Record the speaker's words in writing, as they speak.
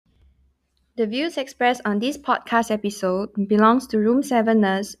The views expressed on this podcast episode belongs to Room 7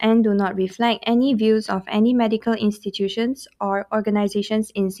 Nurse and do not reflect any views of any medical institutions or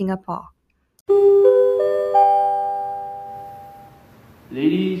organizations in Singapore.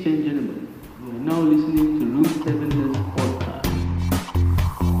 Ladies and gentlemen, you are now listening to Room 7 Nurse Podcast.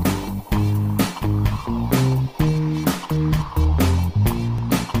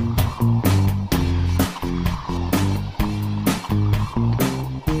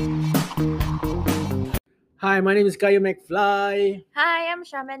 Hi, my name is Kayu McFly. Hi, I'm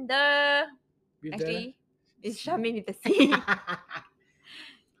Shamanda. With Actually, it's Shamin with the C.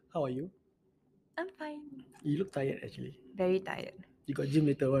 how are you? I'm fine. You look tired actually. Very tired. You got gym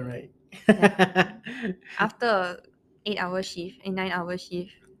later on, right? After 8-hour shift, a 9-hour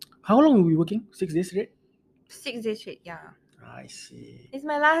shift, How long were we working? 6 days straight? 6 days straight, yeah. I see. It's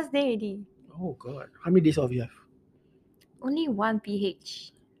my last day already. Oh God. How many days off you have? Only one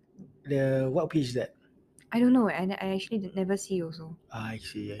PH. What page is that? I don't know. I actually never see also. I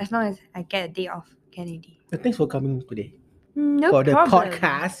see. As long as I get a day off, can already. Thanks for coming today. No for the problem.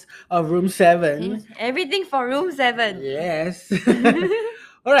 podcast of Room 7. Everything for Room 7. Yes.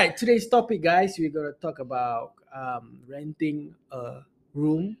 Alright, today's topic, guys, we're going to talk about renting a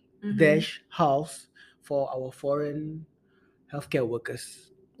room dash house for our foreign healthcare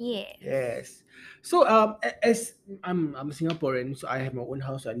workers. Yeah. Yes. So as I'm a Singaporean, so I have my own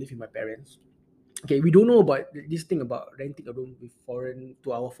house. So I live with my parents. Okay, we don't know about this thing about renting a room with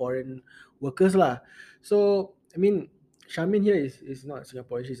our foreign workers lah. So I mean, Shamin here is not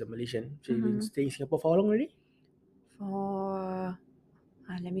Singaporean. She's a Malaysian. She's been staying in Singapore for how long already? For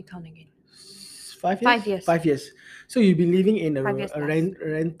let me count again. 5 years. 5 years. 5 years. So you've been living in a 5 years plus.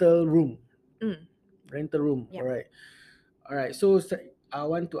 rental room. Rental room. Yep. All right. So I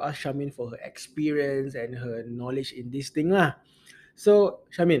want to ask Shamin for her experience and her knowledge in this thing lah. So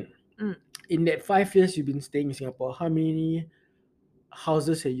Shamin, in that 5 years you've been staying in Singapore, how many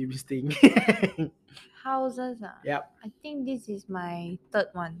houses have you been staying? Houses? Yep. I think this is my third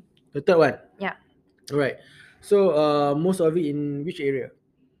one. The third one? Yeah. Alright. So most of it in which area?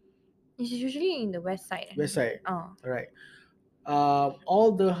 It's usually in the west side. West side. Oh. Alright.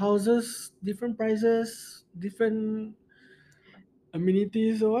 All the houses, different prices, different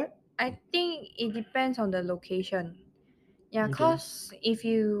amenities or what? I think it depends on the location. Yeah, Okay. cause if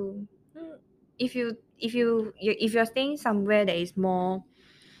you're staying somewhere that is more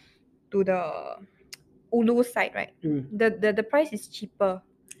to the Ulu side, right? The price is cheaper.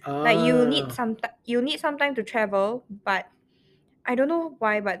 Like you need some time to travel, but I don't know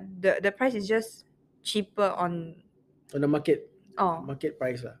why, but the price is just cheaper on the market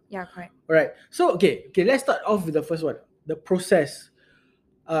price lah. Yeah, correct. Alright. So okay, let's start off with the first one. The process.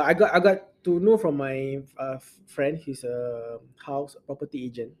 I got to know from my friend. He's a property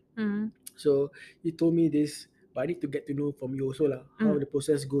agent. So he told me this, but I need to get to know from you also lah how the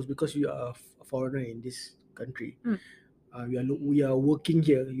process goes, because you are a foreigner in this country. We are working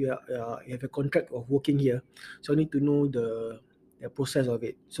here. You have a contract of working here, so I need to know the process of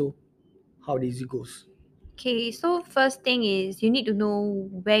it. So how does it goes? Okay, so first thing is you need to know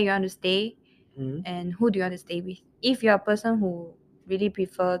where you want to stay and who do you want to stay with. If you're a person who really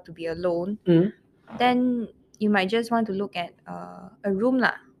prefer to be alone, then you might just want to look at a room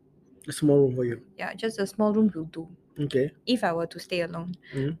lah. A small room for you. Yeah, just a small room will do. Okay. If I were to stay alone.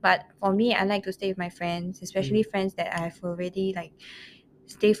 But for me, I like to stay with my friends, especially friends that I've already like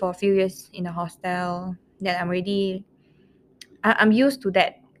stay for a few years in a hostel, that I'm used to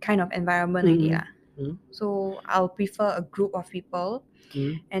that kind of environment already lah. So I'll prefer a group of people,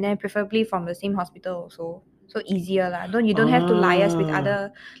 and then preferably from the same hospital also. So easier lah. You don't have to liaise with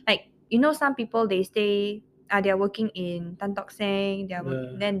other, like, you know, some people they stay they're working in Tan Tock Seng,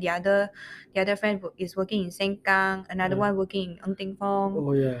 then the other friend is working in Sengkang, another one working in Ng Teng Fong.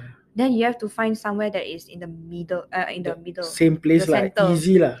 Oh yeah. Then you have to find somewhere that is in the middle, same place lah,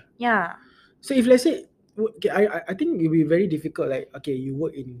 easy lah. Yeah. So if let's say, okay, I think it will be very difficult. Like, okay, you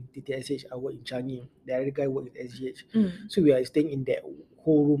work in TTSH, I work in Changi, the other guy work in SGH. So we are staying in that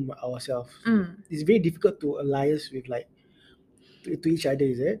whole room ourselves. It's very difficult to alliance with like to each other,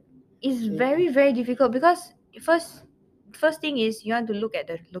 is it? It's very, very difficult because first thing is you want to look at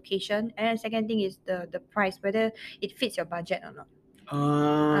the location, and second thing is the price, whether it fits your budget or not.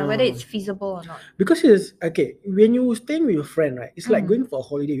 Whether it's feasible or not. Because it's okay when you staying with a friend, right? It's like going for a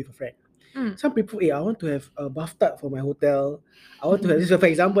holiday with a friend. Some people, I want to have a bathtub for my hotel. I want to have this, for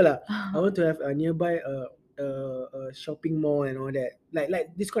example, I want to have a nearby a shopping mall and all that.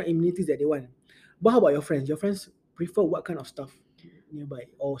 Like this kind of amenities that they want. But how about your friends? Your friends prefer what kind of stuff nearby,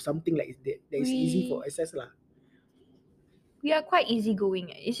 or something like that is easy for access lah? we are quite easygoing.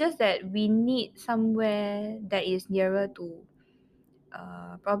 It's just that we need somewhere that is nearer to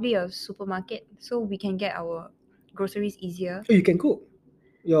probably a supermarket so we can get our groceries easier. Oh, you can cook.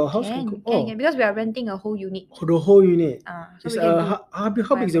 Your house can cook. Can because we are renting a whole unit. The whole unit. So It's we can do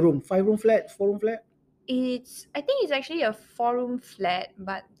how big is the room? 5-room flat, 4-room flat? I think it's actually a 4-room flat,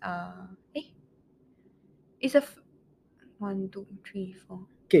 but it's a 1, 2, 3, 4.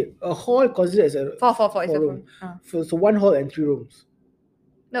 Okay, a hall considered as a Four. It's a 4-room. 4. So 1 hall and 3 rooms.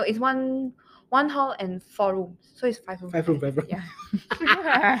 No, it's one hall and 4 rooms, so it's 5 rooms. 5 room. Yeah.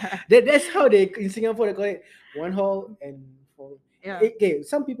 That's how they in Singapore they call it 1 hall and 4 room. Yeah. Okay,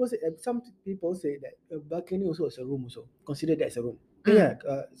 some people say that a balcony also is a room also. Consider that as a room. Yeah,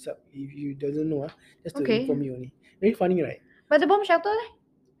 so if you doesn't know, just to inform you only. Very funny, right? But the bomb shelter?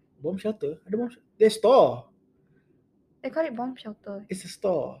 Bomb shelter? Ada bomb shelter? There's store. They call it bomb shelter. It's a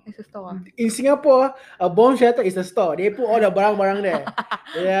store. It's a store. In Singapore, a bomb shelter is a store. They put all the barang-barang there.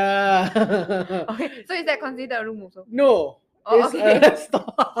 Yeah. Okay, so is that considered a room also? No. Oh, it's okay. a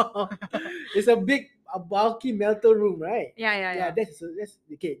store. It's a big, bulky metal room, right? Yeah. That's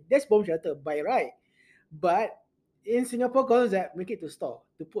okay. That's bomb shelter by right. But in Singapore, because that make it to store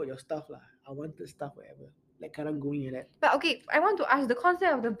to put your stuff lah. Unwanted stuff, whatever. Like karang-guni and that. But okay, I want to ask the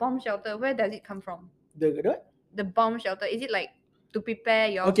concept of the bomb shelter. Where does it come from? The what? The bomb shelter, is it like to prepare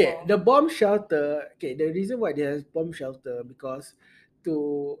your the bomb shelter, the reason why there's bomb shelter because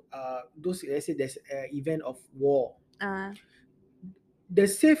to those, let's say there's an event of war, the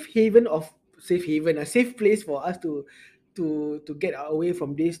safe place for us to get away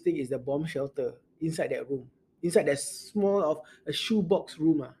from this thing is the bomb shelter inside that room, inside that small of a shoebox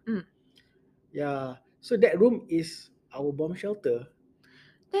room. Yeah, so that room is our bomb shelter.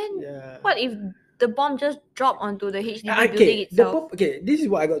 Then what if the bomb just drop onto the HDB building itself? This is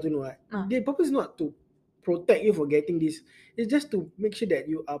what I got to know. The purpose is not to protect you from getting this. It's just to make sure that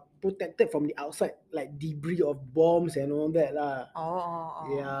you are protected from the outside, like debris of bombs and all that lah.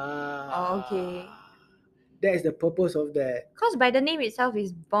 Yeah. Okay. That is the purpose of that. Because by the name itself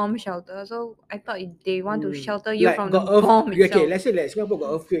is bomb shelter, so I thought they want to shelter you from the bomb itself. Okay, let's say like Singapore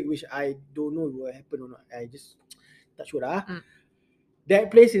got earthquake, which I don't know will happen or not. I just touch wood.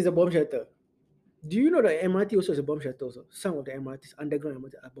 That place is a bomb shelter. Do you know the MRT also is a bomb shelter also? Some of the MRTs, underground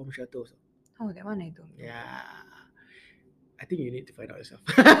MRT, are bomb shelter also. Oh, that one I don't know. Yeah. I think you need to find out yourself.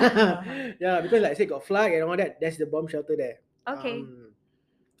 Yeah, because like I say got flag and all that, that's the bomb shelter there. Okay.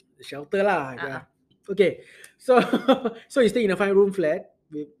 The shelter lah. Yeah. Okay. So so you stay in a 5-room flat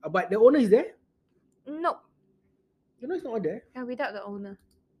with, but the owner is there? No. The owner is not there? Yeah, without the owner.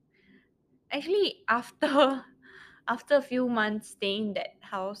 Actually, after a few months staying in that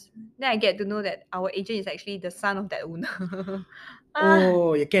house, then I get to know that our agent is actually the son of that owner.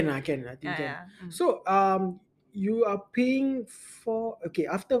 Oh, you can. I think you can. Yeah. So you are paying for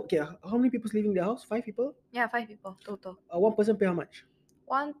how many people living in the house? 5 people? Yeah, 5 people total. One person pay how much?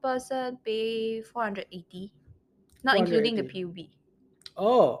 One person pay 480, not including the PUB.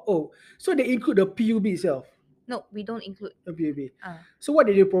 Oh, so they include the PUB itself? No, we don't include the PUB. So what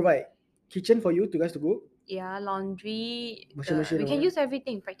did they provide? Kitchen for you guys to cook? Yeah, laundry. Washing machine. We can use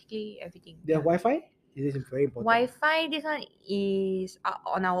everything, practically everything. They have Wi-Fi? This is very important. Wi-Fi, this one is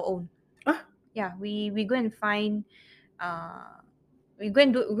on our own. Yeah, we go and find. We go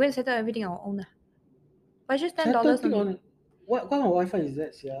and settle everything on our own. But just $10 only. What kind of Wi-Fi is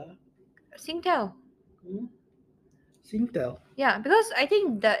that? Yeah. Singtel. Singtel. Yeah, because I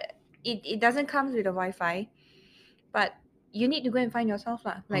think that it doesn't come with the Wi-Fi, but you need to go and find yourself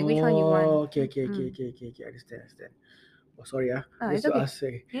lah. Like which one you want. Okay. Understand. Oh, sorry. It's okay. Ask,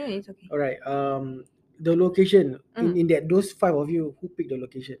 yeah, it's okay. All right. The location in that those 5 of you, who picked the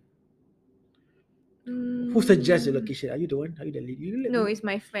location? Who suggests the location? Are you the one? Are you the lead? No, it's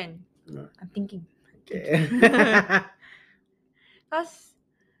my friend. I'm thinking. Okay. Because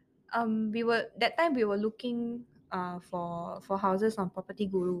we were looking for houses on Property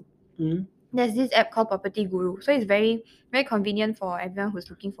Guru. There's this app called Property Guru, so it's very very convenient for everyone who's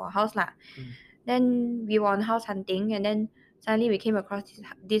looking for a house lah. Then we were on house hunting, and then suddenly we came across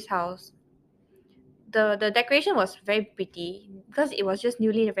this house. The decoration was very pretty because it was just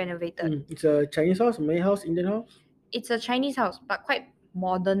newly renovated. It's a Chinese house, Malay house, Indian house? It's a Chinese house, but quite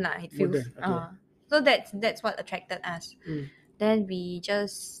modern lah, it feels. Okay. So that's what attracted us. Then we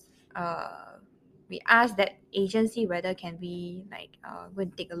just we asked that agency whether can we go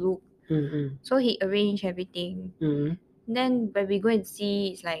and take a look. So he arranged everything. Then when we go and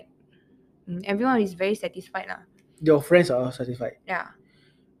see, it's like everyone is very satisfied lah. Your friends are satisfied? Yeah.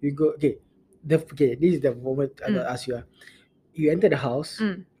 You go, this is the moment I got to ask you. You enter the house.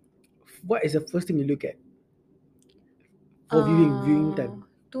 What is the first thing you look at? for viewing time?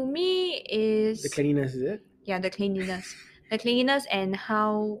 To me is The cleanliness, is it? the cleanliness and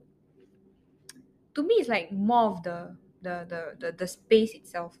how, to me it's like more of the space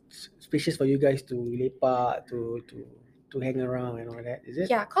itself. Spacious for you guys to lepak, to hang around and all that, is it?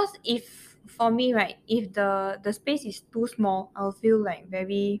 Yeah, cause if for me, right, if the space is too small, I'll feel like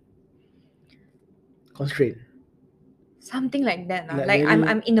very Constrained. something like that. Like Like very,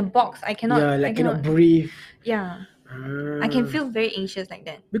 I'm in a box. I cannot. like I cannot. breathe. Yeah, I can Ah. feel very anxious like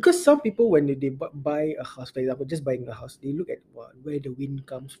that. Because some people when they buy a house, for example, just buying a house, they look at where the wind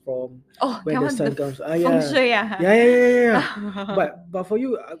comes from, Oh, where that the one sun the comes. feng Yeah. shui. Yeah. But for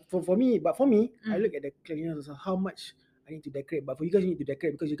you, for me, I Mm. look at the cleanliness also, how much I need to decorate. But for you guys, you need to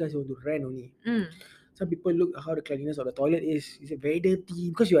decorate because you guys want to rent only. Some people look at how the cleanliness of the toilet is. Is it very dirty?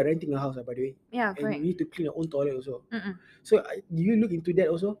 Because you are renting a house, by the way. Yeah, And you correct. need to clean your own toilet also. Mm-mm. So do you look into that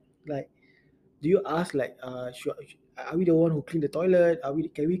also? Like, do you ask like, are we the one who clean the toilet?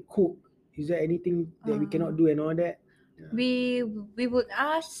 Can we cook? Is there anything that we cannot do and all that? Yeah. We would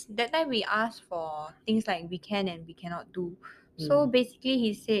ask that time. We asked for things like we can and we cannot do. So basically,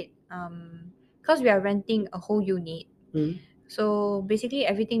 he said, because we are renting a whole unit, Mm. so basically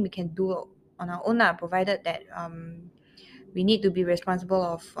everything we can do on our own lah, provided that we need to be responsible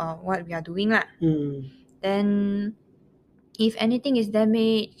of what we are doing lah. Mm. Then if anything is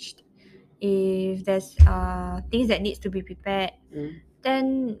damaged, if there's things that needs to be prepared, Mm.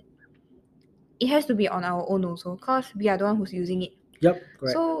 then it has to be on our own also, because we are the one who's using it. Yep,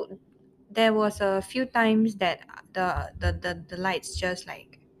 correct. So there was a few times that the lights just like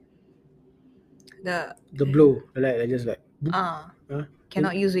the blow, the light, just like boop. Huh?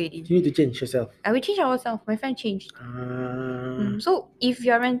 cannot use already. You need to change yourself. We changed ourselves. My friend changed. So if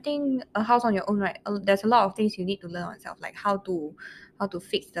you're renting a house on your own, right, there's a lot of things you need to learn on yourself, like how to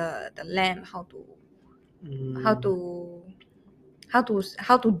fix the lamp, how to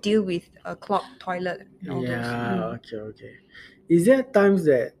deal with a clogged toilet and all those. Okay. Is there times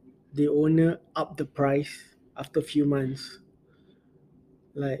that the owner up the price after a few months?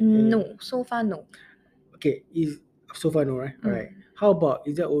 Like No, so far no. Okay, is so far no, right? Alright. How about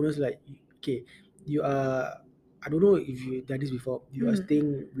is there owners like, okay, you are, I don't know if you done this before. You are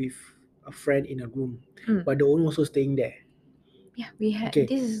staying with a friend in a room, but the owner also staying there. Yeah, we had Okay.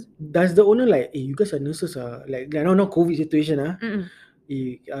 this is Does the owner like, you guys are nurses, like not COVID situation, I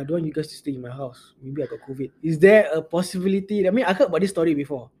don't want you guys to stay in my house. Maybe I got COVID. Is there a possibility? I mean, I heard about this story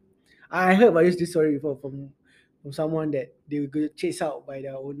before. I heard about this story before from someone that they were chased out by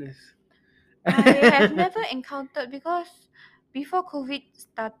their owners. I have never encountered, because before COVID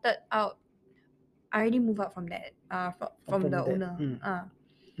started out, I already moved out from that from the that. owner.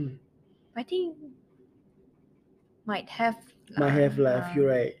 I think might have a few,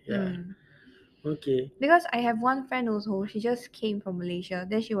 right? Yeah. Okay. Because I have one friend also. She just came from Malaysia.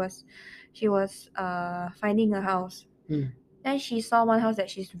 Then she was finding a house. Then she saw one house that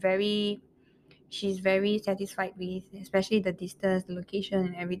she's very satisfied with, especially the distance, the location,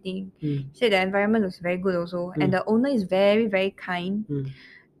 and everything. She said the environment was very good also, and the owner is very, very kind.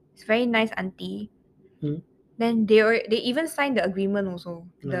 It's very nice auntie. Then they even signed the agreement also,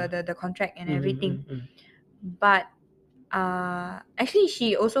 the contract and everything. But actually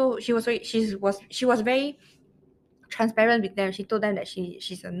she was very transparent with them. She told them that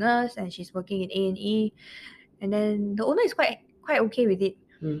she's a nurse and she's working in A&E, and then the owner is quite okay with it.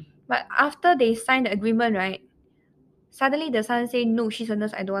 But after they signed the agreement, right, suddenly the son say, no, she's a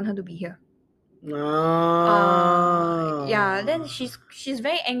nurse, I don't want her to be here. Yeah, then she's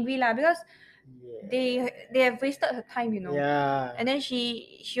very angry lah, because they have wasted her time, Yeah. and then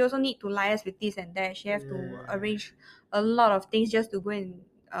she also need to liaise with this and that. She have to arrange a lot of things just to go and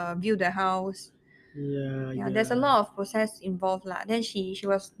view the house. Yeah, there's a lot of process involved lah. Then she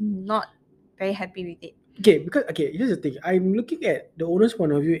was not very happy with it. Okay, here's the thing. I'm looking at the owner's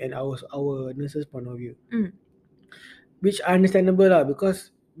point of view and our nurse's point of view, which are understandable lah, because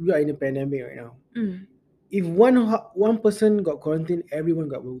we are in a pandemic right now. If one person got quarantined, everyone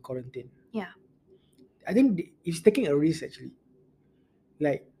got quarantined. Yeah, I think it's taking a risk actually.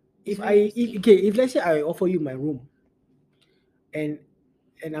 Like if let's say I offer you my room, and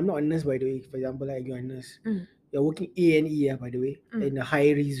I'm not a nurse, by the way. For example, like you're a nurse, you're working A&E, by the way, in the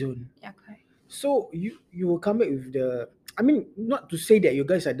high risk zone. yeah, correct. So you will come back with I mean, not to say that you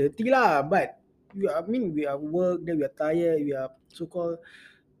guys are dirty lah, but we are work, then we are tired, we are so-called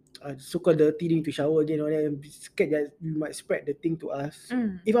dirty, need to shower again, all that, and scared that you might spread the thing to us.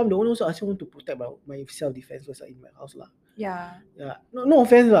 If I'm the owner, also I still want to protect my self-defense first in my house lah. Yeah. No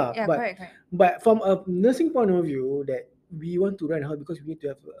offense lah. Yeah, correct. But from a nursing point of view, that we want to rent a house because we need to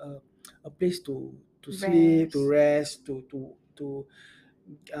have a place to sleep, to rest, to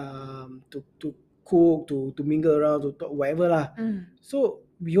cook, to mingle around, to talk, whatever lah. So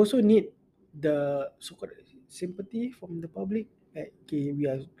we also need the so-called sympathy from the public. Like, okay,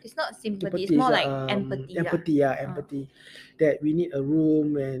 we are It's not sympathy. It's sympathy is more like empathy. empathy. That we need a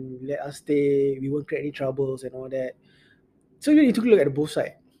room and let us stay. We won't create any troubles and all that. So you need to look at both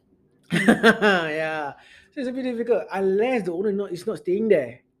sides. Yeah. So it's a bit difficult unless the owner is not staying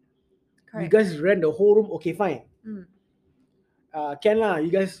there. You Correct. guys rent the whole room, okay, fine. Can lah.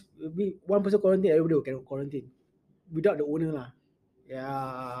 You guys, one person quarantine, everybody can quarantine without the owner lah.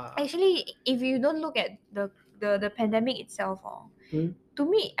 Yeah. Actually, if you don't look at the pandemic itself, to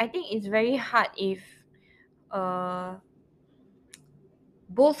me, I think it's very hard if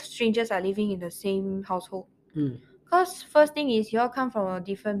both strangers are living in the same household. Because first thing is, you all come from a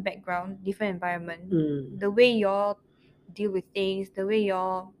different background, different environment. The way you all deal with things, the way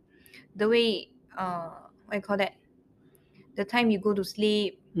what you call that, the time you go to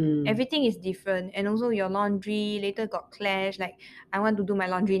sleep, everything is different. And also your laundry later got clash, like I want to do my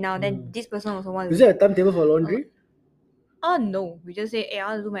laundry now, then this person also wants to. Is there a timetable for laundry? No, we just say, hey, I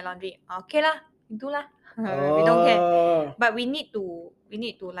want to do my laundry. Okay lah, do lah. We don't care, but we need to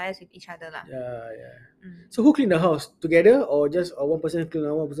liaise with each other lah. Yeah. So who clean the house together, or just one person clean,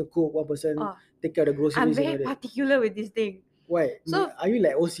 one person cook, one person take care of the groceries? I'm very particular with this thing. Why? So are you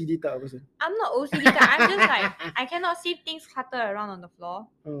like OCD type of person? I'm not OCD type. I'm just like, I cannot see things cluttered around on the floor.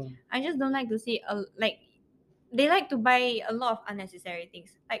 I just don't like to see like they like to buy a lot of unnecessary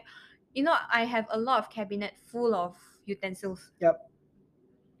things. Like, I have a lot of cabinet full of utensils. Yep.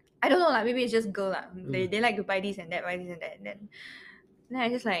 I don't know, like maybe it's just girl lah. They like to buy this and that, and then I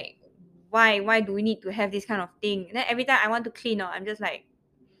just like, why do we need to have this kind of thing? And then every time I want to clean, I'm just like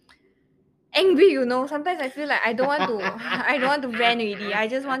angry. Sometimes I feel like I don't want to rant already. I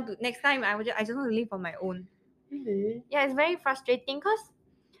just want to, next time I just want to live on my own. Really? Yeah, it's very frustrating because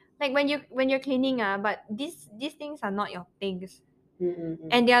like when you're cleaning, but these things are not your things.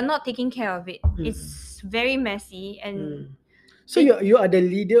 And they are not taking care of it. It's very messy. And so you are the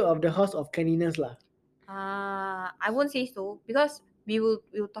leader of the house of cleanliness lah. I won't say so, because we will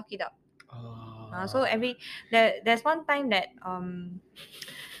talk it up. So there's one time that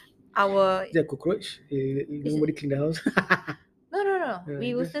is there a cockroach? Nobody clean the house? No.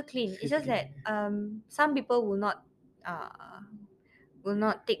 We will still clean. It's just that some people will not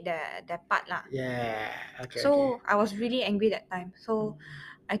take their part lah. Yeah. Okay. So I was really angry that time. So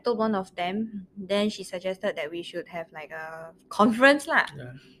I told one of them. Then she suggested that we should have like a conference lah.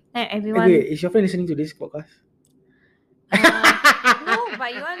 Yeah. And everyone. Wait, is your friend listening to this podcast? No,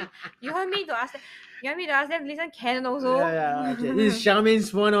 but you want me to ask them? You want me to ask them? Listen, can also. Yeah. Okay. This is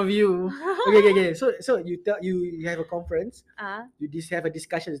Charmaine's one of you. Okay. So you have a conference. You have a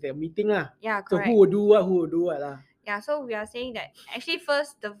discussion. It's like a meeting lah. Yeah, So correct. who will do what lah? Yeah. So we are saying that actually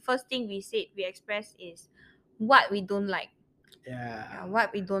the first thing we expressed is what we don't like. Yeah.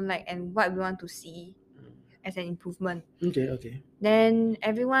 What we don't like and what we want to see as an improvement. Okay. Then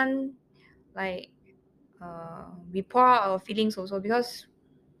everyone like we pour out our feelings also, because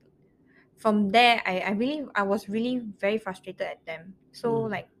from there I was really very frustrated at them. So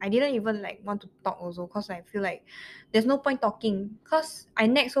like I didn't even like want to talk also, because I feel like there's no point talking, because I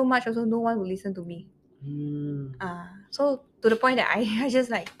nag so much also, no one will listen to me. So to the point that I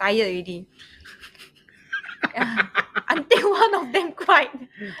just like tired already. Until one of them cried.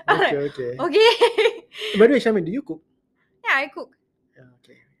 Okay. By the way, Charmaine, do you cook? Yeah, I cook.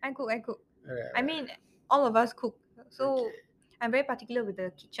 Okay. I cook. Alright. I mean, all of us cook. So I'm very particular with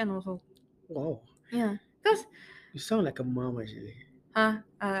the kitchen also. Wow. Yeah. Because you sound like a mom actually. I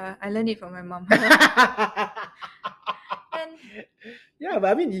learned it from my mom. Yeah,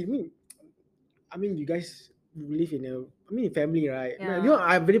 but I mean, you guys live in a family, right? Yeah.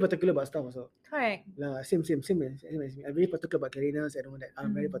 I'm very particular about stuff also. Correct. Same as me. I'm very particular about cleanliness and all that.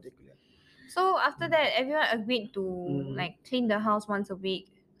 I'm very particular. So after that, everyone agreed to like clean the house once a week.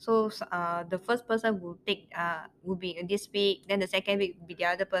 So the first person will be this week, then the second week will be the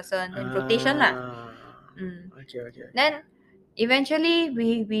other person, then rotation lah. Okay. Then eventually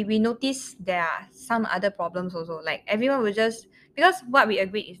we noticed there are some other problems also. Like everyone will just, because what we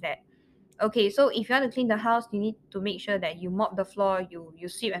agreed is that, okay, so if you want to clean the house, you need to make sure that you mop the floor, you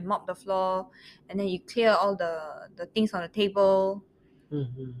sweep and mop the floor, and then you clear all the things on the table.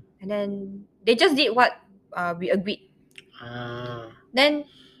 And then they just did what we agreed. Then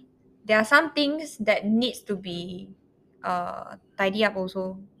there are some things that needs to be tidy up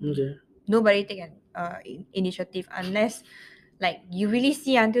also. Okay. Nobody take an initiative unless like you really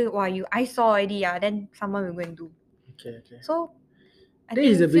see until I saw already, then someone will go and do. Okay. So That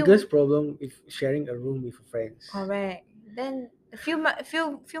is the biggest problem with sharing a room with friends. Correct. Then a few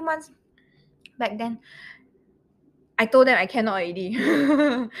months back then, I told them I cannot already.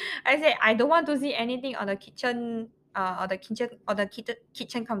 I said I don't want to see anything on the kitchen,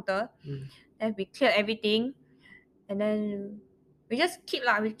 kitchen counter. Then we cleared everything, and then we just keep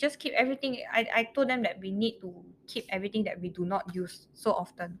everything. I told them that we need to keep everything that we do not use so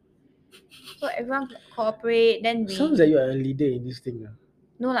often. So everyone cooperate. Then we. Sounds like you are a leader in this thing.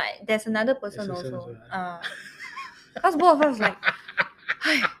 No, like there's another person There's a also. sense, Because both of us like,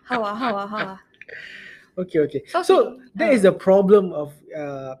 how. Okay. So So that is the problem of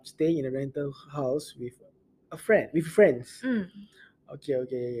staying in a rental house with with friends.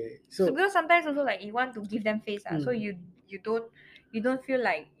 Okay. So So because sometimes also like you want to give them face, so you don't feel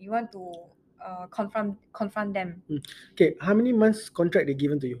like you want to confront them. okay, how many months contract they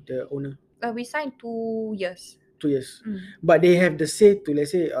given to you, the owner? We signed 2 years. 2 years. But they have the say to,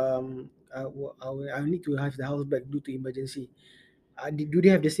 let's say, I need to have the house back due to emergency. Do they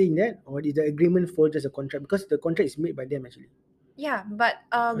have the say in that, or is the agreement for just a contract? Because the contract is made by them actually. Yeah, but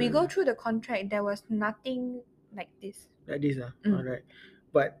we go through the contract. There was nothing like this. Like this, alright.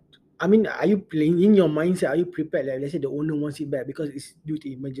 But I mean, are you playing in your mindset? Are you prepared? Like, let's say the owner wants it back because it's due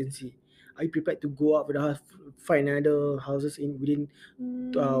to emergency. Are you prepared to go out for the house, find another houses in within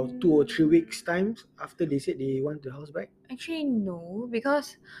 2 or 3 weeks times after they said they want the house back? Actually, no,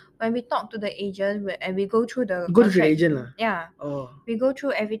 because when we talk to the agent and we go through the Go to the agent lah. Yeah. Oh. We go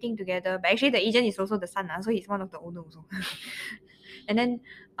through everything together. But actually, the agent is also the son, so he's one of the owners also. And then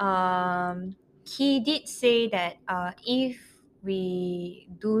he did say that if we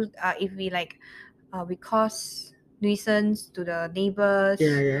we cause nuisance to the neighbors.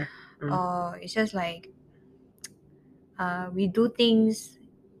 Yeah. It's just like we do things,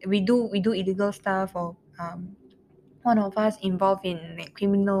 we do illegal stuff, or one of us involved in like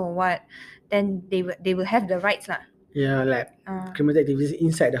criminal or what, then they will have the rights lah. Yeah, like criminal activities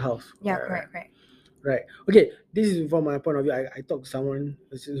inside the house. Yeah, correct. Right. Okay. This is from my point of view. I talked to someone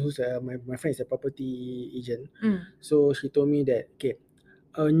who's my friend is a property agent. So she told me that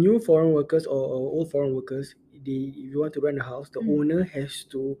new foreign workers or old foreign workers, if you want to rent a house, the owner has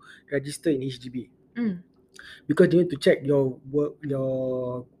to register in HDB. Because they need to check your work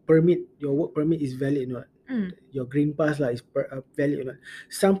permit is valid or not. Your green pass is valid or not.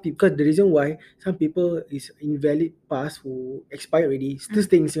 Some people, because the reason why some people is invalid pass who expired already still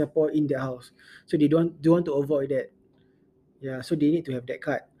stay in Singapore in their house, so they don't want to avoid that. Yeah, so they need to have that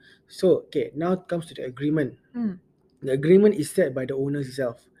card. So now it comes to the agreement. The agreement is set by the owners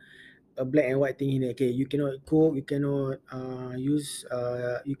itself, a black and white thing in there. You cannot cook, you cannot use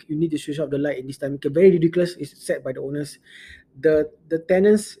you need to switch off the light in this time. Very ridiculous. It's set by the owners. The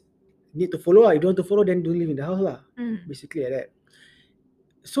tenants need to follow. If you don't want to follow, then don't live in the house lah. Basically like that.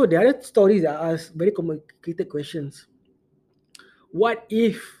 So the other stories that ask very complicated questions. What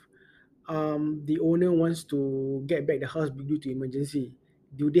if the owner wants to get back the house due to emergency?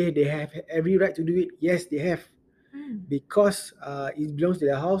 Do they have every right to do it? Yes, they have. Because it belongs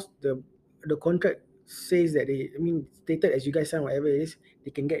to their house. The contract says that stated as you guys sign whatever it is,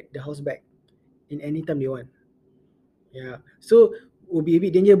 they can get the house back in any time they want. Yeah, so will be a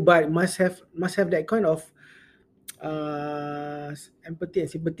bit dangerous, but must have that kind of empathy and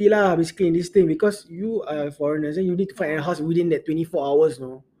sympathy lah, basically in this thing, because you are foreigners and you need to find a house within that 24 hours,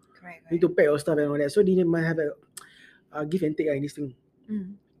 no? Correct. You need to pack your stuff and all that, so they might have a give and take in this thing.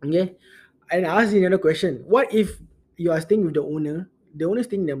 Okay, and I ask you another question. What if you are staying with the owner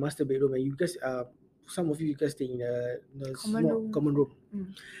staying in the master bedroom, and you guys some of you guys stay in the small common room.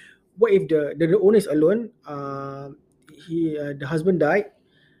 What if the owner is alone? The husband died,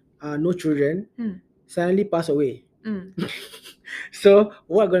 no children, suddenly passed away. So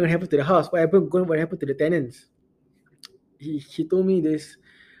what going to happen to the house? What happen to the tenants? He told me this,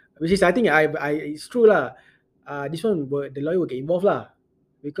 which is I think it's true lah. This one the lawyer will get involved lah,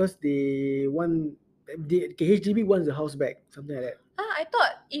 because they want the HDB wants the house back, something like that. I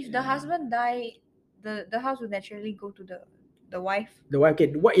thought if the husband died, the house would naturally go to the wife. The wife.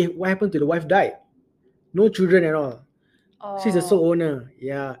 What happened to the wife died? No children at all. She's the sole owner.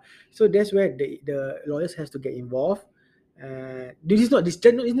 Yeah. So that's where the lawyers has to get involved. This is not it's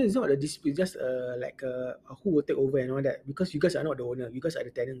not a dispute. Just like who will take over and all that, because you guys are not the owner. You guys are the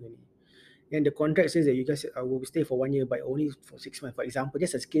tenant only. And the contract says that you guys will stay for 1 year, but only for 6 months. For example,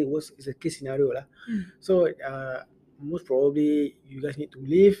 just it's a case scenario lah. So most probably you guys need to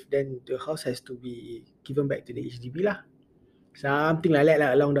leave. Then the house has to be given back to the HDB lah. Something like that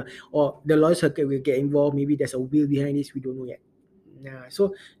lah, along or the lawyers will get involved. Maybe there's a will behind this. We don't know yet. Yeah.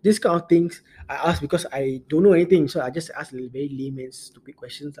 So this kind of things I ask because I don't know anything. So I just ask very lame and stupid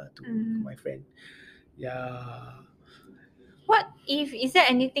questions to my friend. Yeah. What if is there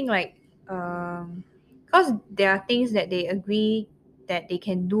anything like because there are things that they agree that they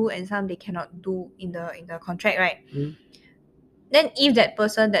can do and some they cannot do in the contract, right? Mm. Then if that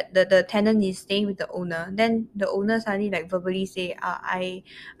person that the tenant is staying with the owner, then the owner suddenly like verbally say, I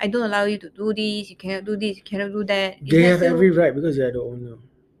don't allow you to do this, you cannot do this, you cannot do that. Is They that have every still right because they are the owner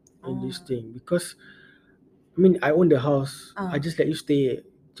in this oh, thing. Because I mean, I own the house. I uh, just let you stay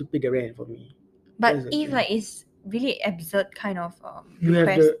to pay the rent for me. That's but the if thing. like it's really absurd kind of You have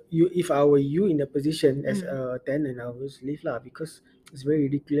request. if I were you in the position as Mm, a tenant, I would just leave lah because it's very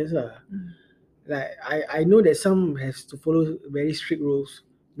ridiculous lah. mm, Like I know that some has to follow very strict rules.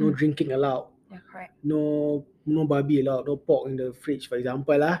 No Mm. drinking allowed. yeah, correct. No babi allowed. No pork in the fridge, for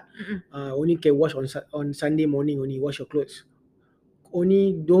example lah. Mm-mm. Only can wash on Sunday morning. Only wash your clothes.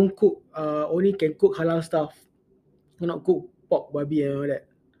 Only don't cook. Only can cook halal stuff. Cannot cook pork, babi and all that.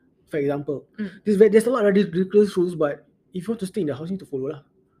 For example, Mm. there's a lot of ridiculous rules, but if you want to stay in the house, you need to follow lah.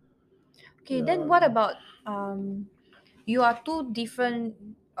 Okay, then what about you are two different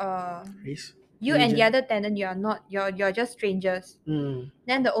Race, you and the religion. other tenant you are not you're just strangers.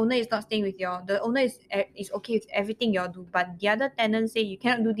 Then the owner is not staying with you all. The owner is okay with everything you all do, but the other tenant say you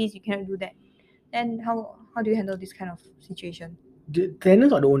cannot do this, you cannot do that. Then how do you handle this kind of situation? The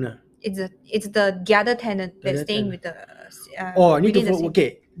tenants or the owner? It's the other tenant The that's other staying tenant. with the Oh, I need to within the follow. same. Okay,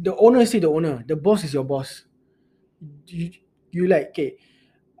 the owner is still the owner. The boss is your boss. You, you like okay.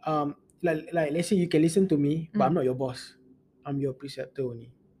 Like let's say you can listen to me, but I'm not your boss. I'm your preceptor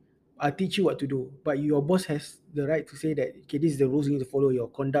only. I'll teach you what to do, but your boss has the right to say that okay, this is the rules you need to follow, your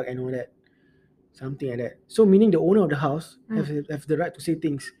conduct and all that, something like that. So meaning the owner of the house have the right to say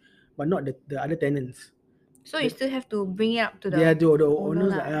things, but not the other tenants. So you still have to bring it up to They are the the owner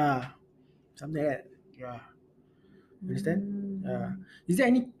owners, lah. something like that. Yeah, understand? Yeah. Mm.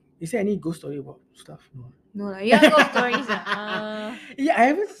 Is there any ghost story about stuff? No. No lah, you want ghost stories ah? Yeah, I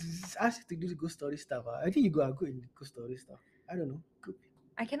haven't asked you to do ghost story stuff. I think you are good in ghost story stuff. I don't know. Good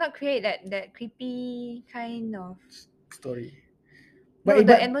I cannot create that creepy kind of story. no But,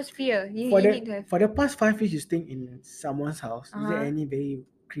 the but atmosphere. You need to have. for the past 5 years you staying in someone's house, is there Uh-huh. any very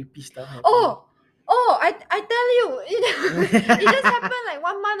creepy stuff happening? I tell you, it just happened like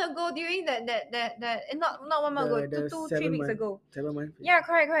 1 month ago during that not 1 month ago, The 3 weeks ago. 7 months. Yeah,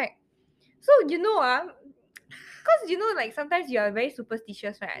 correct. So because like sometimes you are very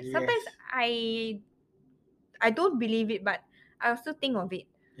superstitious, right? Yes. Sometimes I don't believe it, but I also think of it.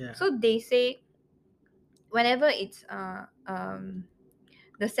 Yeah. So they say whenever it's the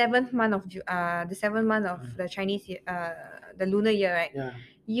 7th month of the Chinese year, the lunar year, right? Yeah.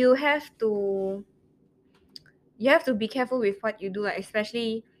 You have to be careful with what you do, like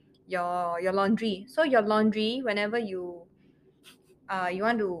especially your laundry. So your laundry, whenever you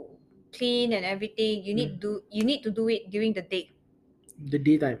want to clean and everything, you need to do it during the day. The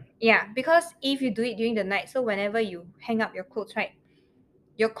daytime. Yeah, because if you do it during the night, so whenever you hang up your clothes, right,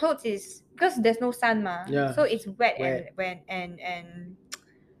 your clothes is because there's no sun ma, Yeah. so it's wet. And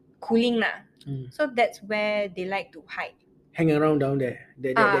cooling lah. So that's where they like to hide. Hang around down there.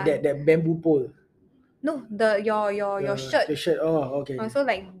 That bamboo pole. No, your shirt. The shirt. Oh, okay. So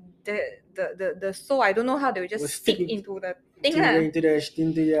like the sole, I don't know how they will just stick into the thing lah. Into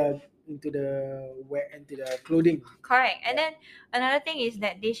the clothing. Correct. And then another thing is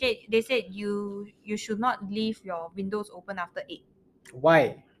that they said you should not leave your windows open after 8.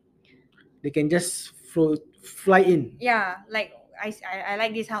 Why? They can just fly in. Yeah, like I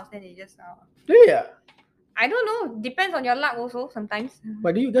like this house, then they just Really? Yeah. I don't know. Depends on your luck also sometimes.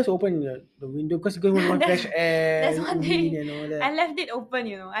 But do you guys open the window because you guys want fresh air? That's one thing. And all that. I left it open,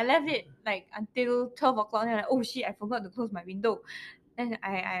 I left it like until 12 o'clock. Then I'm like, oh shit, I forgot to close my window. Then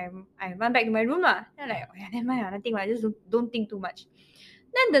I run back to my room lah. Then I'm like, oh yeah, never mind, nothing. I just don't think too much.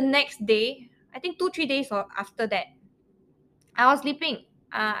 Then the next day, I think 2-3 days after that, I was sleeping.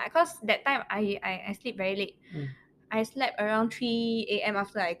 Because that time I sleep very late. I slept around 3 a.m.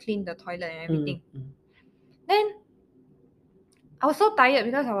 after I cleaned the toilet and everything. Then I was so tired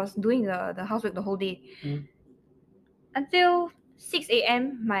because I was doing the housework the whole day. Until 6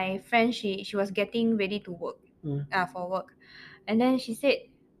 a.m. my friend she was getting ready to work for work. And then she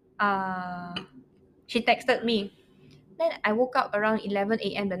said she texted me. Then I woke up around 11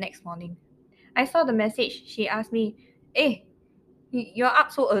 a.m. the next morning. I saw the message. She asked me, hey, you're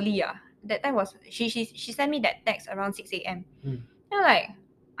up so early That time was she sent me that text around 6 a.m. And I'm like,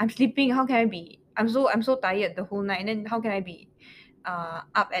 I'm sleeping, how can I be? I'm so tired the whole night, and then how can I be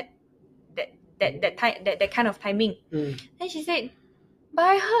up at that time, that kind of timing? Then she said, But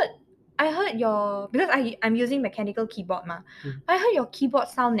I heard your, because I'm using mechanical keyboard ma. Mm. I heard your keyboard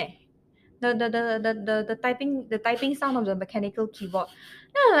sound the typing sound of the mechanical keyboard.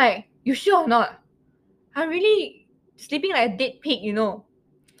 Then I'm like, you sure or not? I'm really sleeping like a dead pig, you know.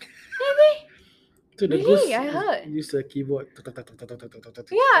 So the Really? ghost I heard. use a keyboard.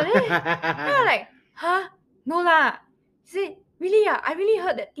 Yeah, then I'm like, huh? No lah. He said, really? Yeah, I really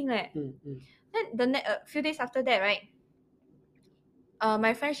heard that thing. Then a few days after that, right?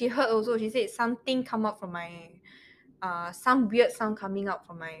 My friend, she heard also. She said something come up from my, some weird sound coming out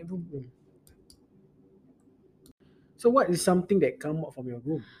from my room. So what is something that come out from your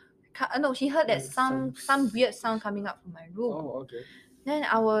room? No, she heard that Like some weird sound coming out from my room. Oh, okay. Then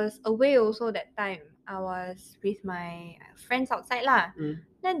I was away also that time. I was with my friends outside lah. Mm.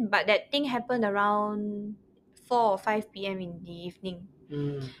 Then but that thing happened around 4 or 5 p.m. in the evening.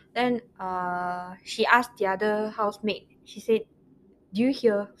 Mm. Then she asked the other housemate. She said, "Do you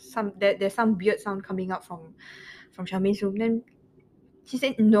hear there's some weird sound coming out from Charmaine's room?" Then she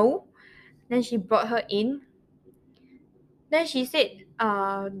said no. Then she brought her in. Then she said,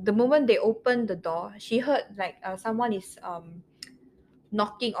 the moment they opened the door, she heard like someone is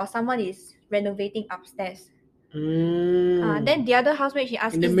knocking or someone is renovating upstairs. Then the other housemate, she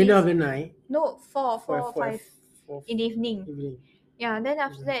asked, in the "Is middle this-" of the night. No, 4 or 5 4 in the evening. Yeah, then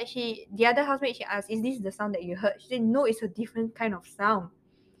after that, the other housemate, she asked, "Is this the sound that you heard?" She said, "No, it's a different kind of sound."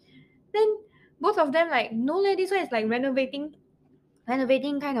 Then both of them like, "No, this one is like renovating kind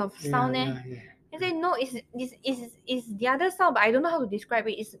of sound. I said, "No, it's the other sound, but I don't know how to describe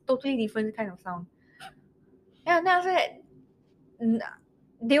it. It's a totally different kind of sound." Yeah, then after that,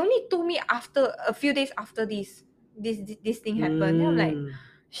 they only told me after a few days after this thing happened. Then I'm like,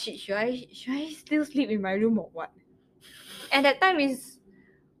 shit, should I still sleep in my room or what? And that time is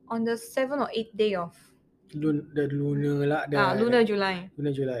on the 7th or 8th day of the lunar lah. lunar July.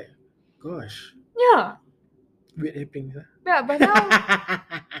 Lunar July. Gosh. Yeah. Weird happenings. Yeah, but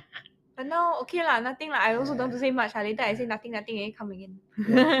now okay lah, nothing lah. I also don't want to say much. Later I say nothing, come again.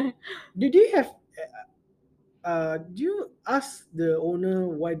 Did you have do you ask the owner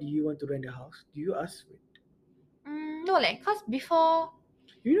why do you want to rent the house? Do you ask? No, cause before.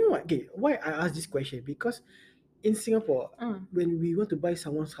 You know what? Okay, why I ask this question? Because in Singapore, when we want to buy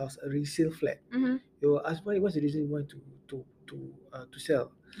someone's house, a resale flat, they will ask what's the reason you want to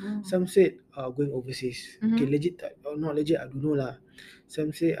sell. Some said going overseas. Okay, legit or not legit, I don't know lah.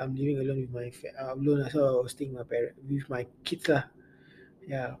 Some say I'm living alone with my alone, so I was staying with my kids lah.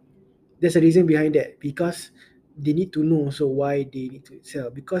 Yeah, there's a reason behind that because they need to know also why they need to sell.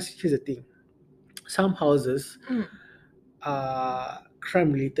 Because here's the thing, some houses are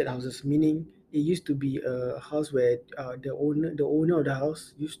crime related houses, meaning it used to be a house where the owner of the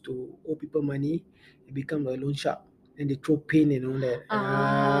house used to owe people money and become a loan shark and they throw pain and all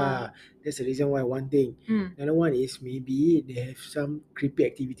that. That's the reason why. One thing. Another one is maybe they have some creepy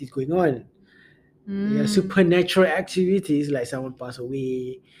activities going on. Yeah, supernatural activities like someone pass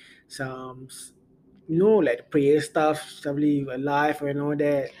away, some like prayer stuff, somebody alive and all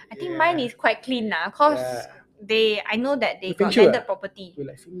that. I think mine is quite clean lah, cause I know that they got Sure. landed property.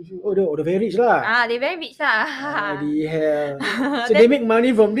 Like they're very rich lah. They very rich lah. The hell. So they make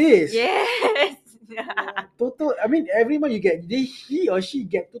money from this. Yes. Total. I mean, every month you get, he or she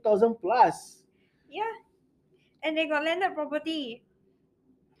get 2,000 plus. Yeah, and they got landed property.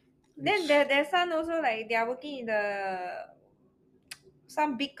 Then their son also, like, they are working in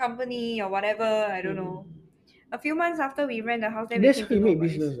some big company or whatever. I don't know. A few months after we rent the house, then that's how you make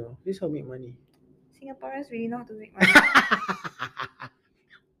business, though. This is how you make money. Singaporeans really know how to make money.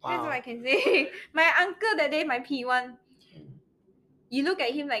 That's what I can say. My uncle that day, my P1, you look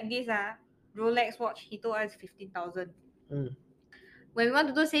at him like this, Rolex watch, he told us 15,000. When we want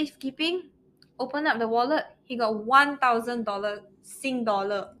to do safekeeping, open up the wallet, he got $1,000 Sing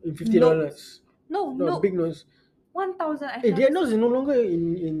dollar. $50. No, big notes. 1,000. Their notes is no longer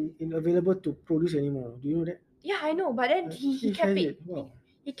in available to produce anymore. Do you know that? Yeah, I know, but then he kept it. Wow.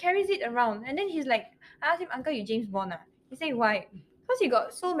 He carries it around, and then he's like, I asked him, "Uncle, you James Bond?" He said, "Why?" Because he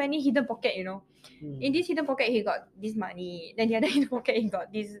got so many hidden pocket, you know. In this hidden pocket, he got this money. Then the other hidden pocket, he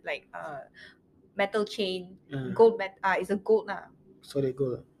got this like metal chain, gold. It's a gold now. Solid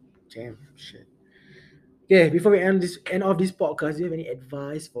gold. Damn shit. Okay, before we end off this podcast, do you have any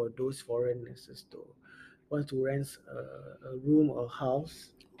advice for those foreigners to want to rent a room or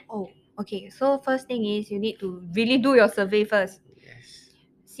house? Oh, okay. So first thing is you need to really do your survey first. Yes.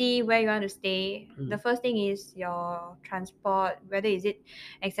 See where you want to stay. The first thing is your transport, whether is it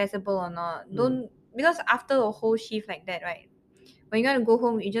accessible or not. Don't, because after a whole shift like that, right? When you want to go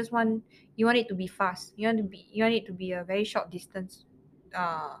home, you want it to be fast. You want it to be a very short distance.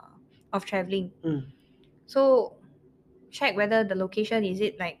 of traveling. Mm. So check whether the location is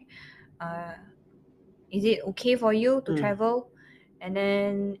it okay for you to Mm. travel, and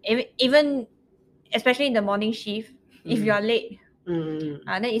then even especially in the morning shift, if you Mm. are late, Mm.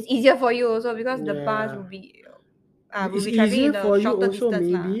 then it's easier for you also because the bus Yeah. will It's be traveling easier in a for you shorter also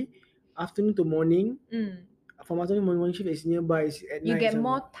distance lah. maybe afternoon to morning. Mm. From afternoon morning shift is nearby. It's at You night get some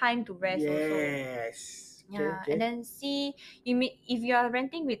more time to rest also. Yes. Okay. Yeah, and then see if you are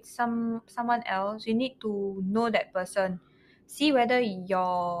renting with someone else, you need to know that person. See whether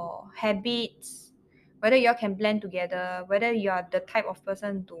your habits, whether you all can blend together, whether you are the type of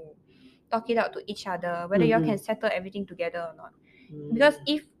person to talk it out to each other, whether you all can settle everything together or not. Because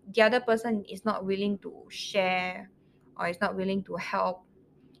if the other person is not willing to share or is not willing to help,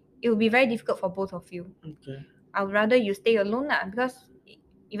 it will be very difficult for both of you. Okay. I would rather you stay alone lah, because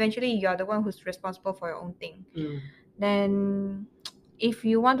eventually you are the one who's responsible for your own thing. Then if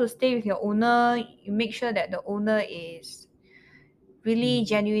you want to stay with your owner, you make sure that the owner is really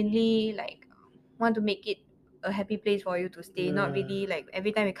genuinely like want to make it a happy place for you to stay, not really like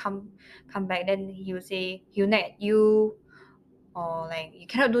every time you come back then he will say he'll nag at you, or like you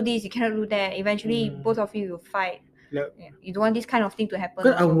cannot do this, you cannot do that. Eventually both of you will fight. Like, Yeah, you don't want this kind of thing to happen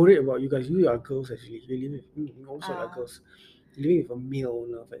because I'm also. worried about you guys. You are girls actually. You live with you also are Ah. girls. Living with a male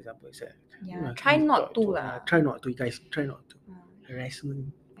owner, for example, is that Yeah, try not to lah. Try not to, you guys. Try not to.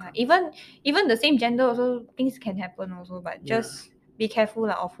 Harassment. Even the same gender also things can happen also, but just be careful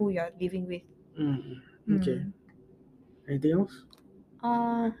lah of who you're living with. Okay. Anything else?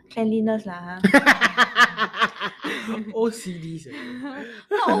 Cleanliness lah. OCDs.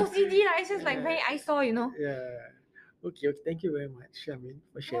 Not OCD lah, it's just like very eyesore, you know. Yeah. Okay. Thank you very much, Shamin,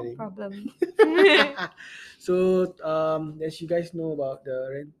 for No sharing. problem. So, as you guys know about the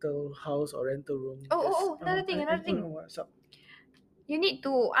rental house or rental room. Another thing. What's up? You need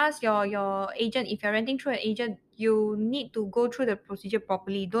to ask your agent. If you're renting through an agent, you need to go through the procedure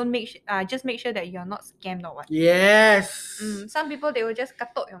properly. Don't just make sure that you're not scammed or what. Yes. Some people they will just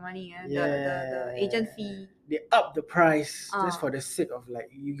cut out your money, the agent fee. They up the price just for the sake of like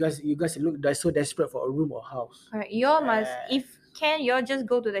you guys look so desperate for a room or house. Correct. You all must, if can, you all just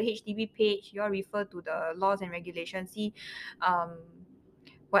go to the HDB page. You all refer to the laws and regulations. See,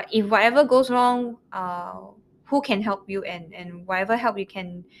 if whatever goes wrong, who can help you, and whatever help you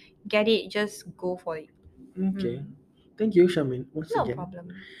can get it, just go for it. Okay. Thank you, Shamin. Once No again.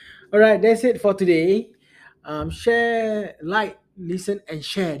 problem. All right, that's it for today. Share, listen, and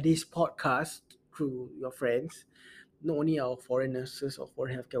share this podcast to your friends. Not only our foreign nurses or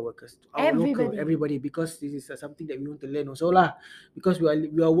foreign healthcare workers, our local, everybody, because this is something that we want to learn also lah. Because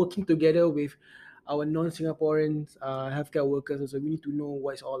we are working together with our non-Singaporeans healthcare workers, also we need to know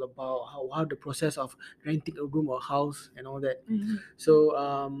what it's all about, how the process of renting a room or house and all that. So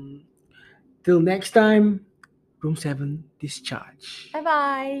till next time, Room 7 discharge. Bye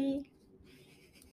bye.